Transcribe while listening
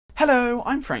Hello,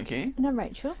 I'm Frankie. And I'm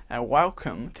Rachel. And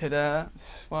welcome to the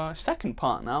second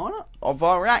part now of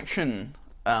our reaction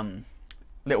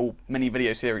little mini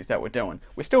video series that we're doing.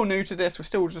 We're still new to this, we're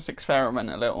still just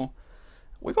experimenting a little.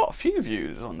 We got a few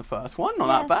views on the first one, not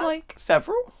that bad. Like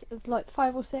several. Like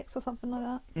 5 or 6 or something like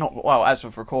that. Not well, as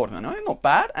of recording anyway, not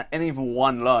bad. And even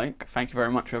one like. Thank you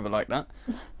very much, whoever liked that.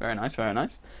 Very nice, very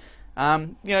nice.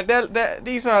 You know,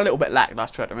 these are a little bit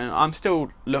lackluster at the moment. I'm still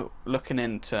looking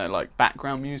into like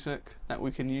background music that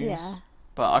we can use,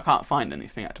 but I can't find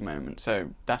anything at the moment. So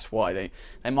that's why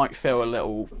they might feel a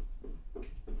little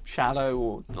shallow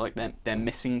or like they're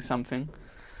missing something.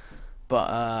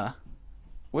 But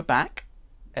we're back,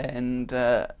 and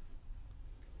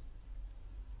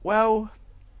well,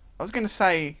 I was going to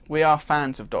say we are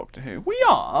fans of Doctor Who. We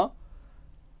are.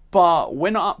 But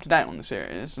we're not up to date on the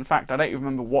series. In fact, I don't even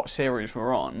remember what series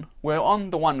we're on. We're on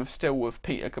the one still with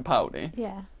Peter Capaldi.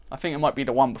 Yeah. I think it might be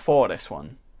the one before this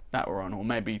one that we're on, or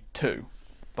maybe 2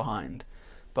 behind.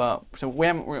 But so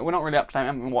we're not really up to date. I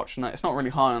haven't been watching it. It's not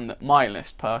really high on my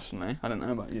list personally. I don't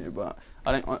know about you, but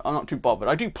I'm not too bothered.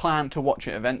 I do plan to watch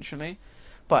it eventually,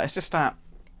 but it's just that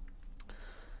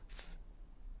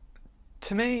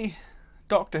to me,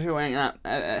 Doctor Who it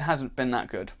hasn't been that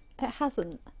good. It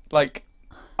hasn't. Like,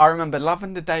 I remember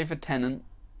loving the David Tennant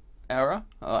era.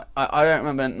 I don't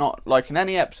remember not liking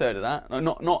any episode of that.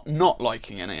 Not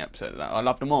liking any episode of that. I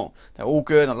loved them all. They're all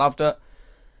good. I loved it.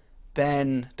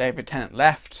 Then David Tennant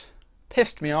left.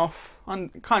 Pissed me off. I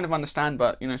kind of understand,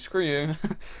 but, you know, screw you.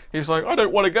 He's like, I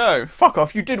don't want to go. Fuck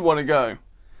off, you did want to go.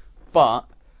 But,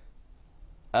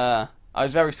 I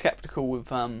was very sceptical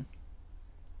with, I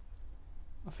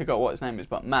forgot what his name is,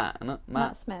 but Matt, isn't it?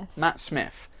 Matt Smith. Matt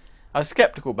Smith. I was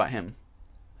sceptical about him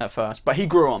at first, but he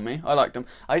grew on me. I liked him.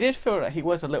 I did feel that he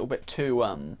was a little bit too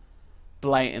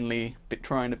blatantly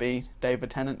trying to be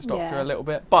David Tennant's Doctor a little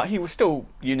bit, but he was still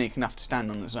unique enough to stand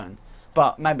on his own.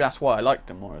 But maybe that's why I liked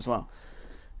him more as well.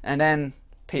 And then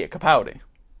Peter Capaldi.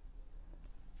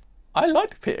 I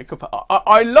liked Peter Capaldi.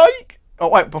 I like... Oh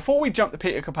wait, before we jump to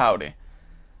Peter Capaldi,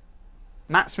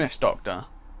 Matt Smith's Doctor,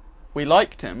 we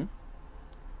liked him.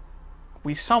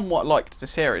 We somewhat liked the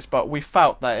series, but we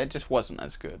felt that it just wasn't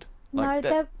as good. Like,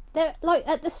 no, they're like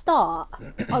at the start.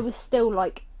 I was still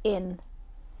like in.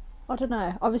 I don't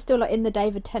know. I was still like in the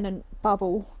David Tennant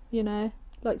bubble, you know,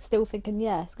 like still thinking,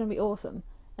 yeah, it's gonna be awesome.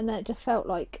 And then it just felt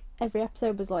like every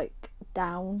episode was like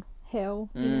downhill.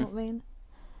 You know what I mean?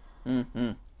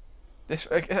 Mm-hmm.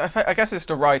 I guess it's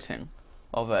the writing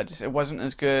of it. It wasn't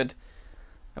as good.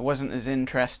 It wasn't as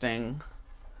interesting.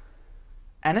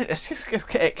 And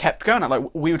it kept going.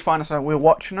 Like, we would find ourselves, we were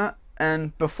watching it,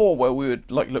 and before where we would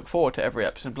like look forward to every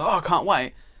episode, like, oh, I can't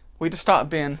wait. We just started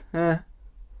being,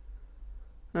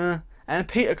 And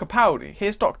Peter Capaldi,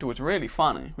 his Doctor was really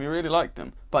funny. We really liked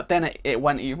him. But then it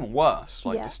went even worse.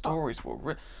 Like, the stories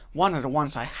were... One of the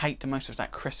ones I hate the most was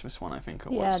that Christmas one, I think it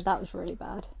was. Yeah, that was really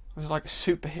bad. It was like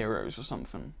superheroes or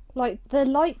something. Like, the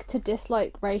like to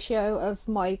dislike ratio of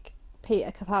my Peter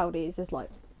Capaldi's is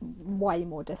like way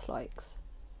more dislikes.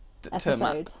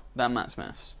 Episode than Matt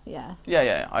Smith's. Yeah,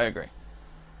 I agree.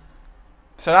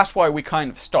 So that's why we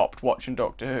kind of stopped watching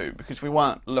Doctor Who, because we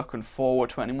weren't looking forward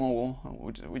to it anymore.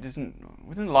 We didn't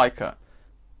like it,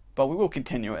 but we will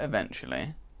continue it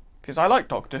eventually, because I like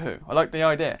Doctor Who. I like the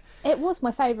idea. It was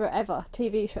my favourite ever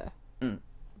TV show.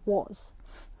 Was.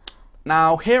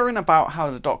 Now, hearing about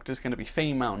how the Doctor's going to be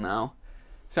female now,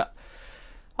 so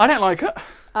I don't like it.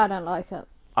 I don't like it.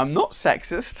 I'm not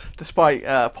sexist, despite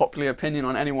popular opinion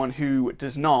on anyone who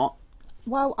does not.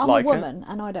 Well, I'm like a woman,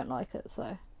 and I don't like it,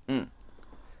 so.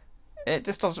 It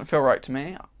just doesn't feel right to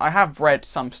me. I have read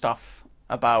some stuff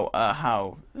about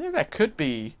how there could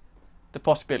be the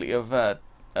possibility of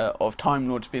Time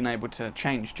Lords being able to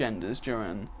change genders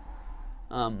during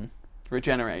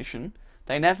regeneration.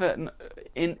 They never,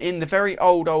 in the very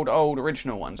old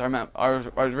original ones. I remember I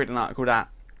was reading an article that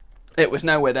it was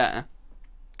nowhere there.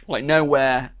 Like,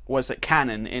 nowhere was it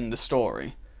canon in the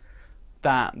story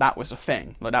that was a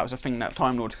thing. Like, that was a thing that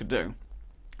Time Lords could do.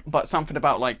 But something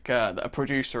about, like, a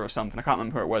producer or something, I can't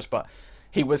remember who it was, but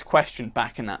he was questioned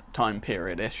back in that time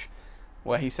period-ish,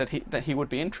 where he said that he would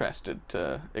be interested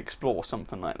to explore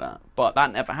something like that. But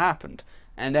that never happened.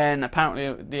 And then,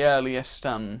 apparently, the earliest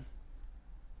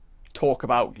talk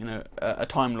about, you know, a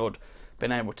Time Lord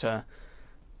being able to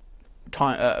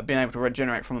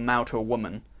regenerate from a male to a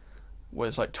woman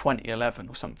was like 2011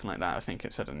 or something like that. I think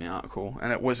it said in the article,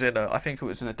 and it was I think it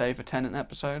was in a David Tennant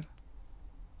episode.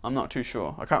 I'm not too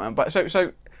sure. I can't remember. But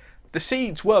so the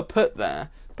seeds were put there,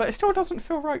 but it still doesn't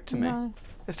feel right to me. No.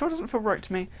 It still doesn't feel right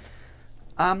to me.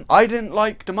 I didn't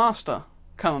like the Master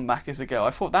coming back as a girl. I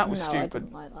thought that was stupid. I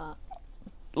didn't like that.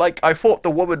 like, I thought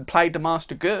the woman played the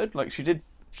master good. Like, she did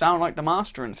sound like the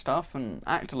master and stuff, and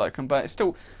acted like him, but it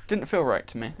still didn't feel right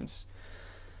to me.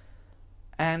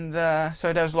 And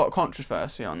so there was a lot of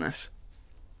controversy on this.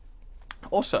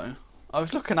 Also, I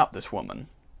was looking up this woman.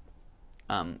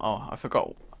 I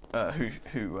forgot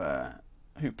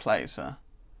who plays her.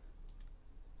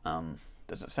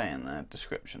 Does it say in the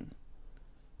description?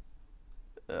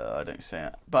 I don't see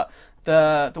it. But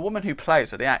the woman who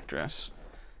plays her, the actress,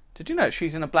 did you know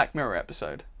she's in a Black Mirror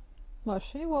episode? Was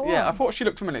she? What Yeah, one? I thought she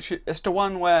looked familiar. It's the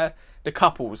one where the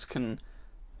couples can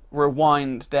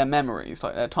rewind their memories,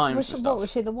 like their times and stuff. What,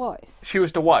 was she the wife? She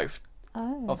was the wife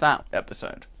Oh. of that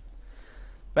episode.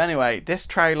 But anyway, this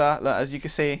trailer, as you can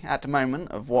see at the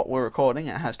moment of what we're recording,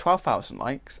 it has 12,000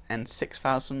 likes and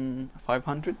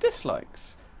 6,500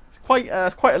 dislikes. It's quite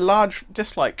a large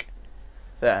dislike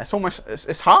there.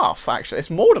 It's half, actually. It's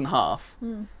more than half.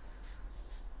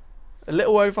 A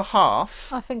little over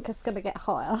half. I think it's going to get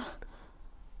higher.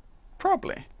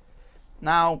 Probably.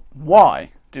 Now,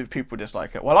 why do people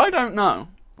dislike it? Well, I don't know.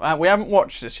 We haven't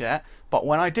watched this yet, but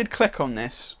when I did click on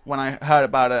this, when I heard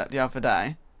about it the other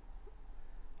day,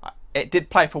 it did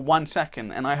play for 1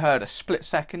 second, and I heard a split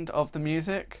second of the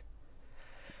music.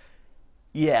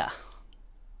 Yeah.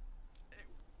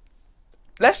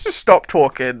 Let's just stop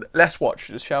talking. Let's watch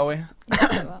this, shall we?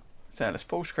 So let's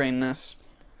full screen this.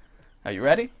 Are you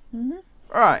ready? Mm-hmm.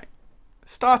 Alright.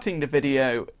 Starting the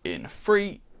video in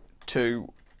 3,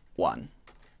 2, 1.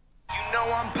 You know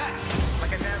I'm back,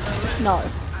 like I never left. No.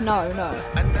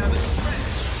 Another sprint,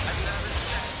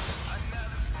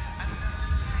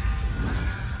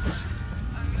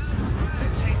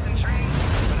 Been chasing dreams,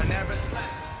 but I never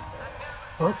slept.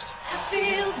 Oops. I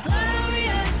feel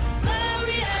glorious,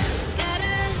 glorious. Got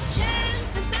a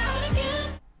chance to start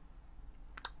again.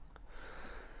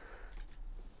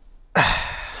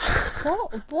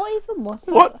 What even was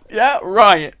that? What? Yeah,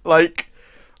 right. Like,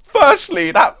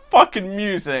 firstly, that fucking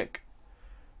music.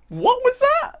 What was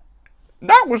that?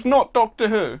 That was not Doctor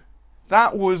Who.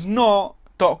 That was not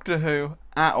Doctor Who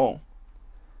at all.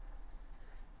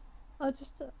 I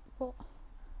just...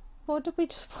 What did we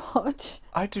just watch?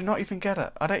 I do not even get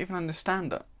it. I don't even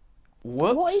understand it.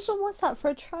 Whoops. What even was that for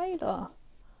a trailer?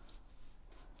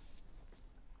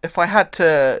 If I had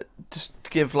to just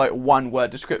give like one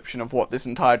word description of what this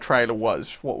entire trailer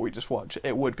was, what we just watched,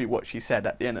 it would be what she said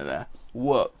at the end of there.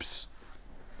 Whoops.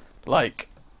 Like,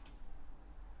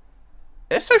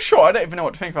 it's so short, I don't even know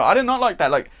what to think about. I did not like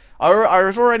that. Like, I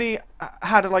was already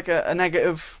had like a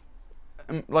negative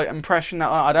like impression that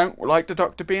I don't like the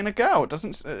Doctor being a girl. It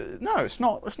doesn't. No, it's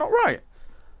not. It's not right.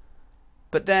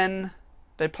 But then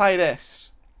they play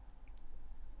this,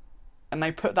 and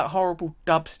they put that horrible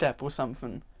dubstep or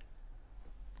something.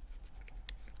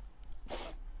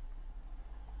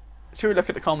 Should we look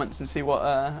at the comments and see what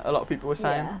a lot of people were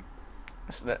saying?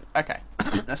 Yeah. Okay,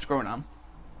 let's scroll down.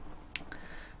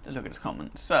 Let's look at the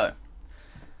comments. So,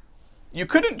 you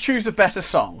couldn't choose a better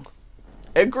song.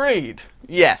 Agreed.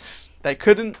 Yes, they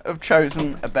couldn't have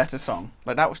chosen a better song.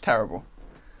 Like, that was terrible.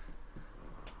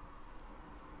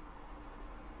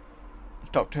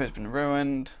 Doctor Who's been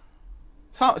ruined.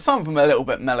 Some of them are a little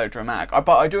bit melodramatic,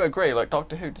 but I do agree. Like,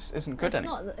 Doctor Who just isn't good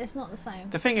anymore. It's not the same.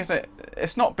 The thing is that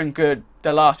it's not been good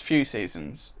the last few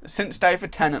seasons. Since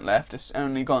David Tennant left, it's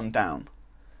only gone down.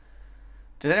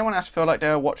 Did anyone else feel like they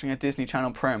were watching a Disney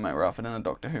Channel promo rather than a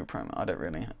Doctor Who promo? I don't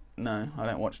really. No, I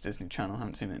don't watch Disney Channel. I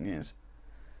haven't seen it in years.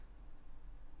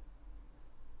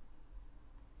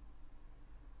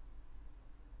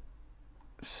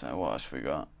 So what else we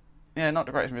got? Yeah, not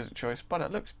the greatest music choice, but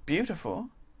it looks beautiful.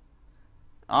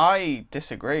 I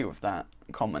disagree with that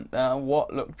comment there.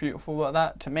 What looked beautiful about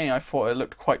that? To me, I thought it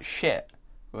looked quite shit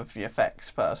with the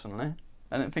effects, personally.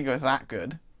 I didn't think it was that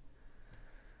good.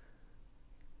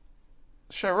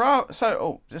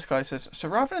 This guy says, so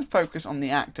rather than focus on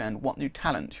the actor and what new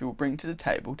talent she will bring to the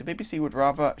table, the BBC would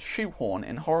rather shoehorn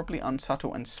in horribly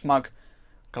unsubtle and smug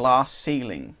glass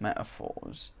ceiling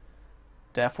metaphors,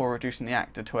 therefore reducing the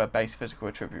actor to her base physical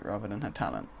attribute rather than her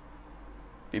talent.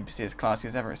 BBC as classy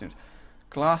as ever, it seems.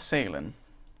 Glass ceiling.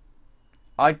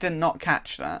 I did not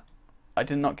catch that. I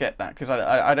did not get that, because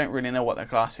I don't really know what the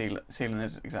glass ceiling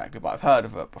is exactly, but I've heard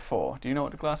of it before. Do you know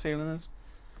what the glass ceiling is?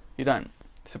 You don't.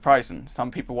 Surprising.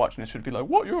 Some people watching this would be like,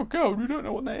 what, you're a girl, you don't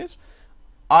know what that is?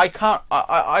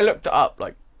 I looked it up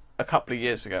like a couple of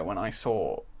years ago when I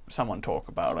saw someone talk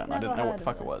about it, and I didn't know what the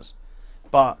fuck it was.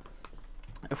 But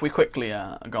if we quickly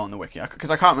go on the wiki, because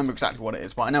I can't remember exactly what it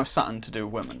is, but I know it's something to do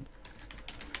with women.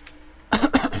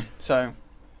 So,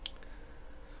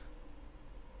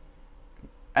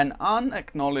 an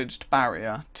unacknowledged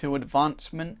barrier to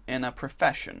advancement in a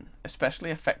profession,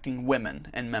 especially affecting women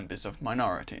and members of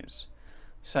minorities.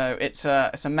 So it's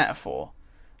a metaphor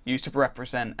used to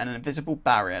represent an invisible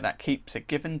barrier that keeps a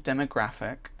given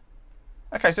demographic.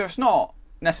 Okay, so it's not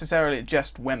necessarily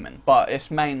just women, but it's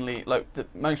mainly like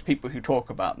most people who talk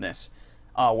about this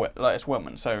are like it's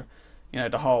women. So you know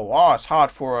the whole it's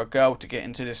hard for a girl to get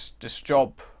into this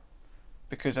job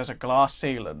because there's a glass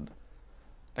ceiling.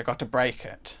 They got to break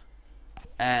it,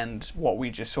 and what we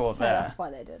just saw So there. that's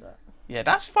why they did it. Yeah,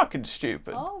 that's fucking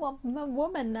stupid. Oh, I'm a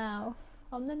woman now.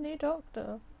 I'm the new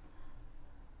doctor.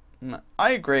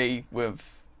 I agree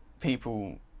with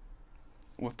people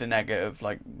with the negative.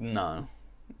 Like, no.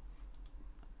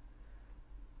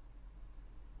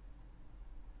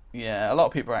 Yeah, a lot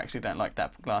of people actually don't like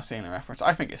that glass ceiling reference.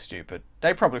 I think it's stupid.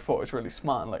 They probably thought it was really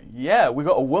smart. Like, yeah, we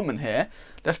got a woman here.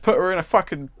 Let's put her in a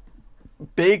fucking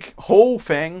big hall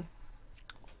thing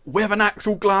with an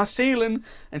actual glass ceiling,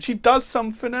 and she does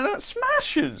something and it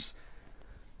smashes.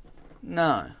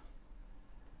 No.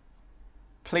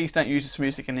 Please don't use this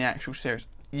music in the actual series.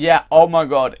 Yeah, oh my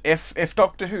god. If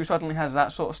Doctor Who suddenly has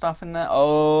that sort of stuff in there,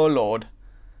 oh lord.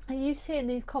 Are you seeing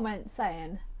these comments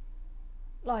saying,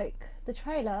 like, the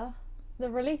trailer, the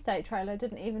release date trailer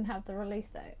didn't even have the release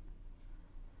date?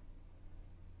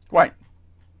 Wait.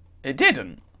 It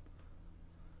didn't?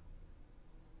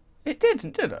 It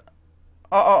didn't, did it?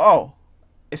 Oh.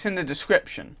 It's in the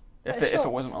description. If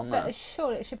it wasn't on there. But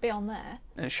surely it should be on there.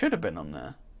 It should have been on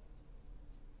there.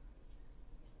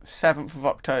 7th of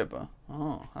October.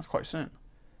 Oh, that's quite soon.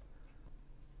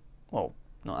 Well,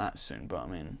 not that soon, but I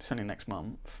mean, it's only next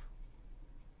month.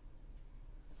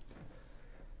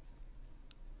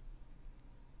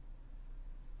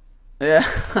 Yeah,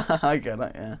 I get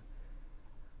it,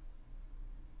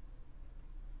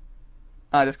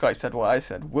 yeah. This guy said what I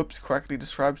said. Whoops correctly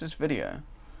describes this video.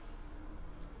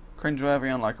 Cringeworthy,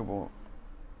 unlikable.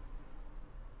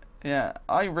 Yeah,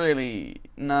 I really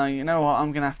no. You know what?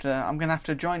 I'm gonna have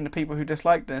to join the people who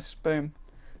dislike this. Boom.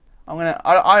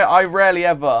 I rarely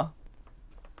ever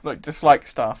like dislike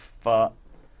stuff, but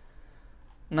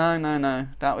no.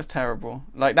 That was terrible.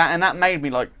 Like that, and that made me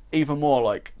like even more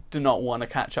like do not want to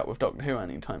catch up with Doctor Who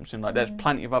anytime soon. Like there's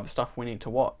plenty of other stuff we need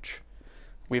to watch.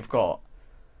 We've got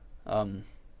a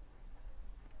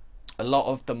lot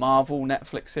of the Marvel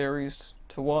Netflix series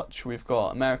to watch. We've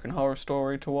got American Horror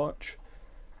Story to watch.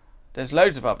 There's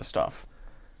loads of other stuff.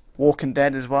 Walking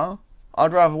Dead as well.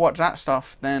 I'd rather watch that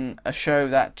stuff than a show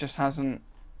that just I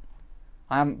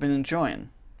haven't been enjoying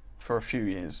for a few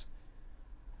years.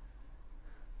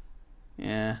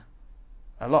 Yeah.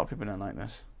 A lot of people don't like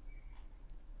this.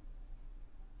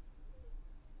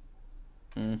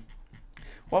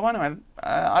 Well, anyway,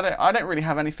 I don't really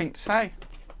have anything to say.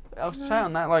 Else to say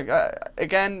on that. Like,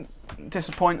 again,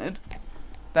 disappointed.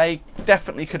 They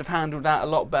definitely could have handled that a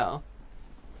lot better.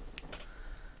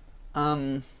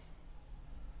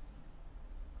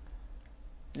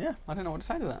 Yeah, I don't know what to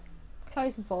say to that.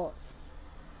 Closing thoughts.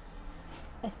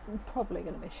 It's probably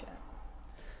going to be shit.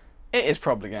 It is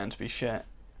probably going to be shit.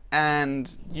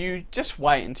 And you just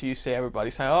wait until you see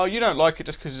everybody say, oh, you don't like it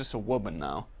just because it's just a woman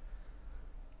now.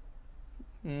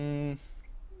 No.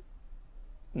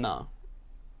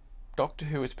 Doctor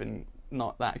Who has been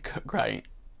not that great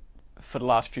for the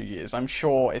last few years. I'm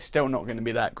sure it's still not going to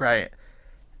be that great.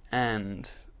 And,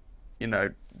 you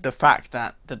know, the fact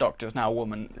that the Doctor is now a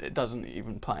woman, it doesn't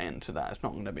even play into that. It's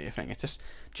not going to be a thing. It's just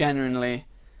genuinely...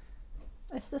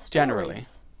 It's the stories. Generally.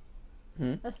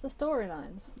 It's the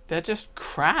storylines. They're just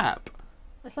crap.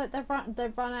 It's like they've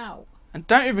run out. And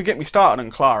don't even get me started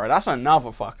on Clara. That's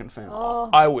another fucking thing. Oh.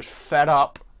 I was fed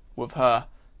up with her.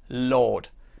 Lord.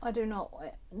 I do not.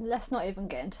 Let's not even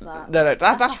get into that. No,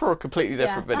 that's for a completely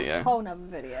different video. That's a whole nother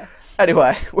video.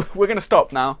 Anyway, we're going to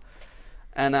stop now.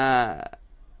 And I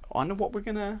wonder what we're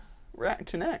going to react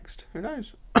to next. Who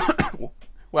knows? We'll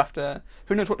have to...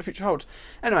 Who knows what the future holds?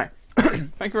 Anyway,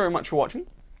 thank you very much for watching.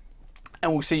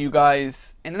 And we'll see you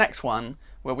guys in the next one,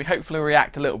 where we hopefully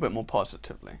react a little bit more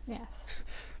positively. Yes.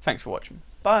 Thanks for watching.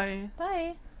 Bye.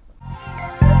 Bye.